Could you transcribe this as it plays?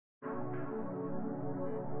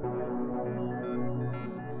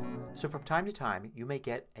So from time to time you may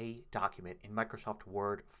get a document in Microsoft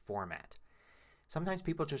Word format. Sometimes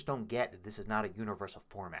people just don't get that this is not a universal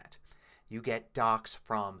format. You get docs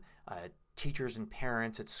from teachers and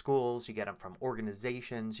parents at schools. You get them from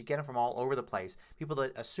organizations. You get them from all over the place. People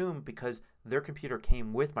that assume because their computer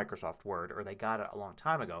came with Microsoft Word or they got it a long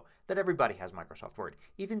time ago that everybody has Microsoft Word.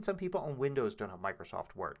 Even some people on Windows don't have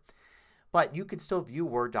Microsoft Word. But you can still view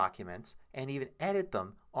Word documents and even edit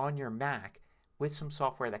them on your Mac with some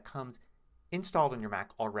software that comes installed on your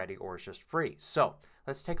Mac already or is just free. So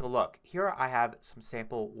let's take a look. Here I have some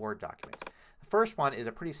sample Word documents. The first one is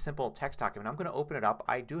a pretty simple text document. I'm going to open it up.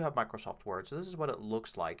 I do have Microsoft Word, so this is what it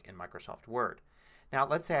looks like in Microsoft Word. Now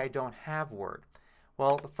let's say I don't have Word.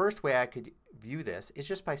 Well, the first way I could view this is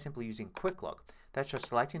just by simply using Quick Look. That's just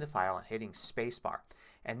selecting the file and hitting spacebar.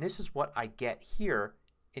 And this is what I get here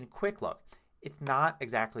in Quick Look. It's not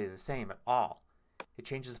exactly the same at all. It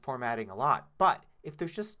changes the formatting a lot. But if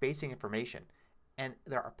there's just spacing information, and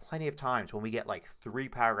there are plenty of times when we get like 3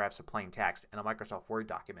 paragraphs of plain text in a Microsoft Word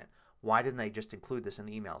document. Why didn't they just include this in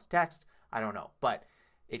the email as text? I don't know. But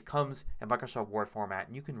it comes in Microsoft Word format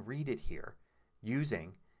and you can read it here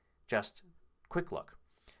using just Quick Look.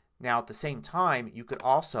 Now at the same time you could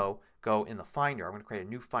also go in the Finder. I'm going to create a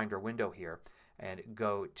new Finder window here and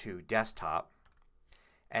go to Desktop.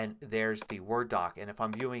 And there's the Word doc. And if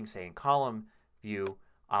I'm viewing, say, in column view,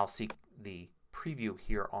 I'll see the preview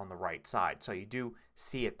here on the right side. So you do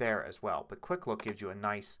see it there as well. But Quick Look gives you a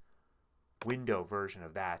nice window version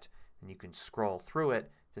of that. And you can scroll through it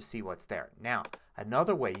to see what's there. Now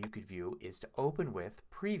another way you could view is to open with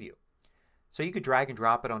Preview. So you could drag and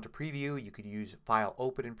drop it onto Preview. You could use File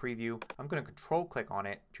Open in Preview. I'm going to Control click on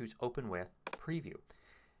it, choose Open with Preview.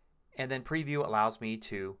 And then Preview allows me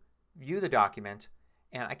to view the document.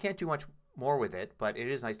 And I can't do much more with it, but it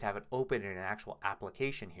is nice to have it open in an actual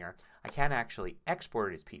application here. I can actually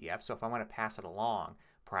export it as PDF. So if I want to pass it along,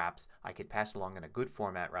 perhaps I could pass it along in a good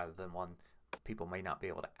format rather than one people may not be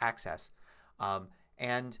able to access.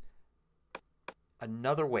 And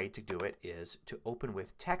another way to do it is to open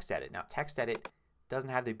with TextEdit. Now TextEdit doesn't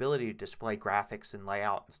have the ability to display graphics and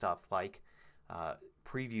layout and stuff like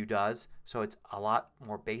Preview does. So it's a lot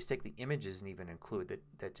more basic. The image isn't even included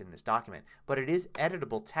that's in this document. But it is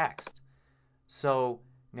editable text. So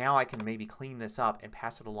now I can maybe clean this up and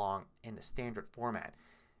pass it along in a standard format.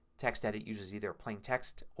 TextEdit uses either plain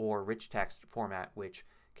text or rich text format, which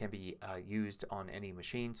can be used on any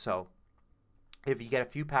machine. So if you get a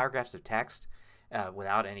few paragraphs of text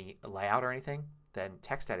without any layout or anything, then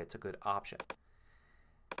TextEdit is a good option.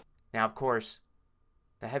 Now of course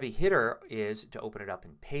the heavy hitter is to open it up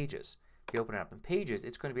in Pages. If you open it up in Pages,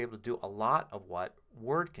 it's going to be able to do a lot of what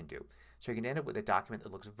Word can do. So you can end up with a document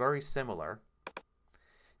that looks very similar.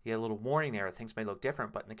 You get a little warning there that things may look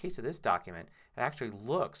different, but in the case of this document it actually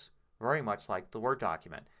looks very much like the Word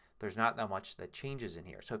document. There's not that much that changes in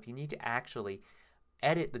here. So if you need to actually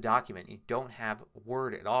edit the document and you don't have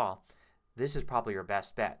Word at all, this is probably your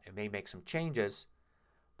best bet. It may make some changes,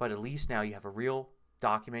 but at least now you have a real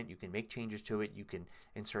document. You can make changes to it. You can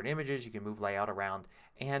insert images. You can move layout around.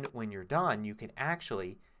 And when you're done you can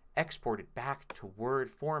actually export it back to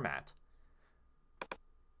Word format.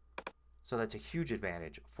 So that's a huge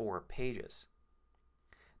advantage for Pages.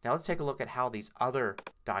 Now let's take a look at how these other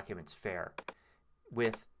documents fare.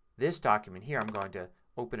 With this document here I'm going to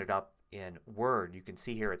open it up in Word. You can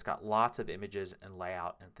see here it's got lots of images and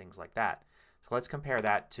layout and things like that. So let's compare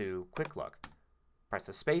that to Quick Look. Press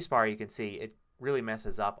the space bar, you can see it really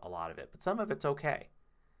messes up a lot of it, but some of it's okay.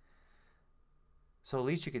 So at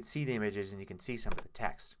least you can see the images and you can see some of the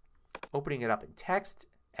text. Opening it up in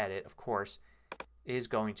TextEdit, of course, is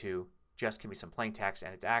going to just give me some plain text,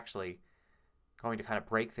 and it's actually going to kind of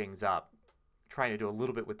break things up, trying to do a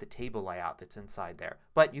little bit with the table layout that's inside there.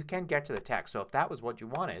 But you can get to the text. So if that was what you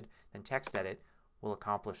wanted, then TextEdit will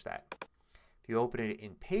accomplish that. If you open it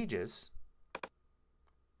in Pages,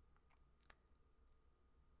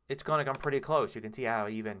 it's going to come pretty close. You can see how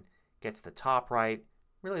it even gets the top right.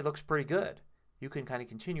 Really looks pretty good. You can kind of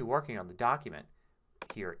continue working on the document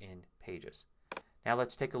here in Pages. Now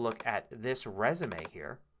let's take a look at this resume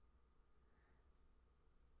here.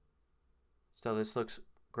 So this looks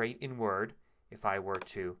great in Word. If I were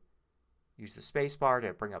to use the space bar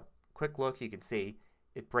to bring up Quick Look, you can see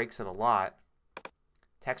it breaks it a lot.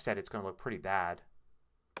 TextEdit is going to look pretty bad.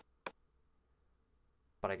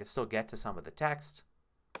 But I can still get to some of the text.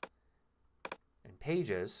 In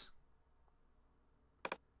Pages,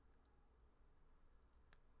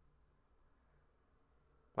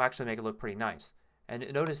 will actually make it look pretty nice.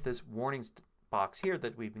 And notice this warnings box here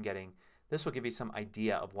that we've been getting. This will give you some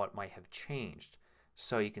idea of what might have changed.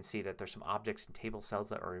 So you can see that there's some objects and table cells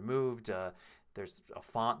that are removed. There's a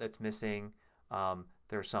font that's missing.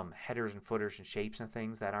 There's some headers and footers and shapes and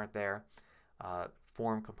things that aren't there.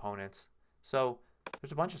 Form components. So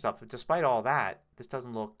there's a bunch of stuff. But despite all that, this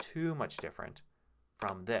doesn't look too much different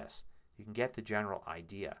from this. You can get the general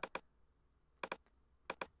idea.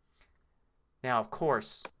 Now, of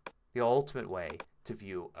course, the ultimate way to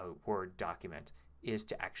view a Word document is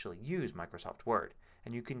to actually use Microsoft Word.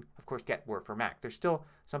 And you can, of course, get Word for Mac. There's still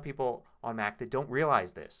some people on Mac that don't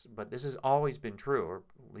realize this, but this has always been true, or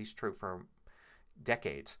at least true for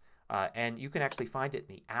decades. And you can actually find it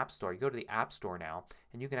in the App Store. You go to the App Store now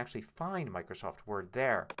and you can actually find Microsoft Word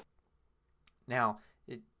there. Now,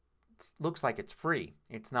 it looks like it's free.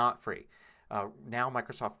 It's not free. Now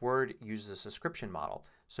Microsoft Word uses a subscription model.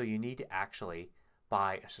 So you need to actually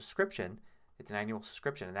buy a subscription. It's an annual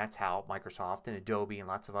subscription, and that's how Microsoft and Adobe and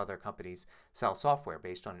lots of other companies sell software,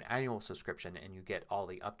 based on an annual subscription, and you get all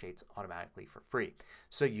the updates automatically for free.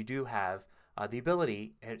 So you do have the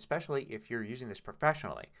ability, and especially if you're using this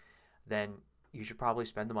professionally, then you should probably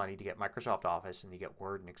spend the money to get Microsoft Office and you get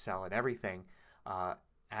Word and Excel and everything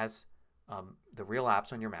as the real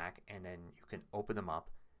apps on your Mac, and then you can open them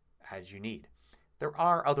up as you need. There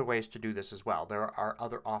are other ways to do this as well. There are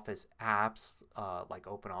other Office apps like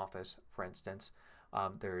OpenOffice, for instance.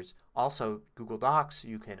 There's also Google Docs.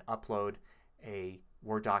 You can upload a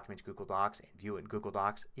Word document to Google Docs and view it in Google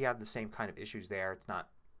Docs. You have the same kind of issues there. It's not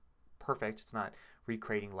perfect. It's not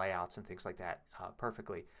recreating layouts and things like that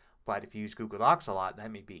perfectly. But if you use Google Docs a lot,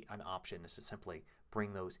 that may be an option, is to simply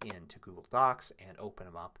bring those into Google Docs and open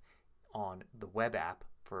them up on the web app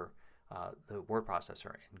for the word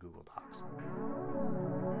processor in Google Docs.